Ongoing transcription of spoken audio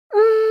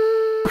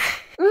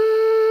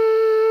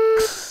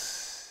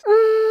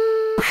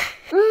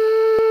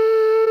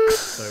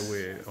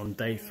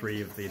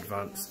3 of the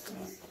Advanced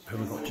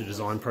Permaculture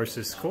Design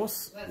Process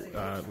course,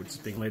 which is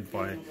being led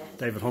by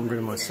David Holmgren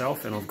and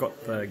myself, and I've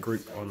got the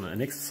group on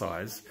an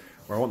exercise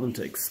where I want them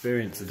to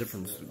experience the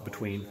difference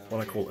between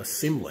what I call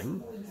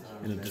assembling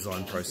in a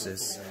design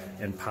process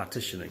and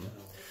partitioning.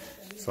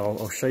 So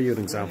I'll show you an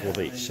example of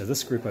each. So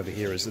this group over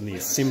here is in the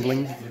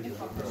assembling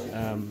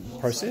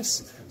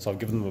process. So I've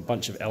given them a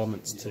bunch of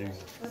elements to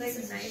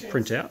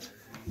print out.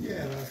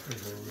 Yeah, that's really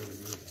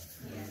good.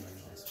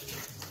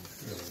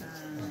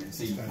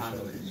 So you can't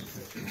go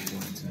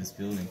into this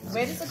building.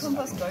 Where does the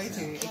compost go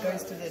to? It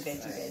goes to the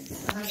veggie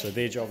beds. So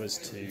their job is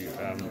to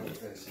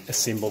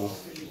assemble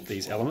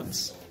these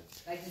elements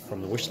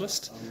from the wish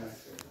list.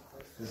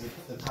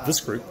 This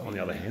group, on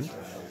the other hand,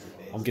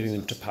 I'm getting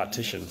them to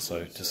partition,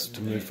 so just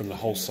to move from the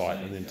whole site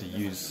and then to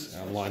use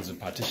lines of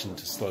partition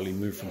to slowly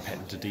move from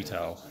pattern to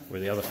detail,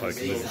 where the other folk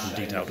are moving from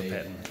detail to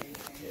pattern.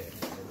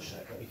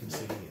 You can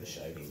see the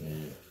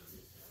shading.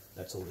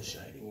 That's all the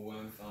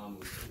shading.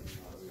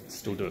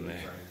 Still doing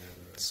their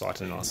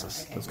site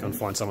analysis. Let's go and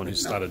find someone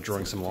who's started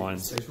drawing some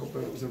lines. It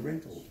was a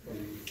rental.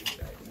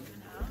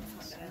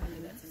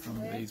 From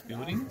these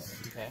buildings?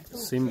 Okay.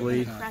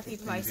 Assembly.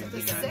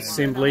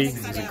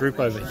 There's a group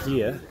over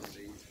here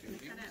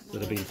that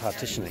have been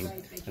partitioning,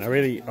 and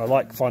I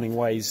like finding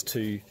ways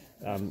to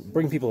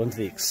bring people into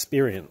the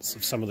experience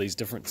of some of these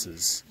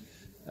differences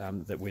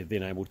that we're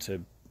then able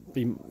to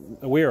be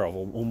aware of,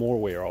 or more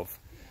aware of,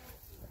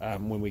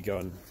 when we go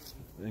and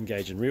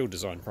engage in real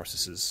design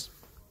processes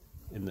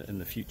in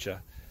the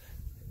future,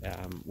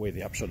 where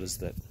the upshot is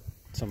that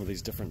some of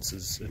these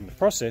differences in the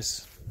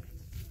process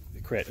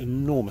create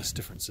enormous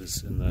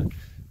differences in the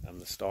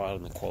style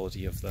and the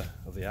quality of the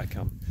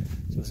outcome.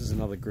 So this is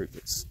another group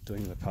that's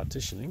doing the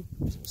partitioning.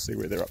 So we'll see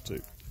where they're up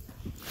to.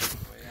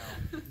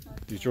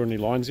 Did you draw any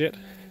lines yet?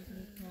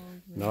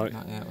 No.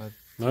 Not yet.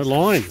 No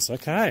lines.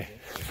 Okay.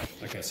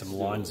 Okay, some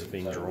lines have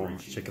been drawn.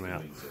 Check them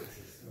out.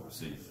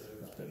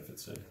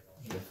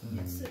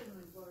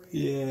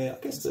 Yeah, I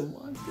guess the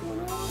one's going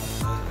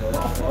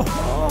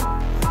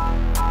on.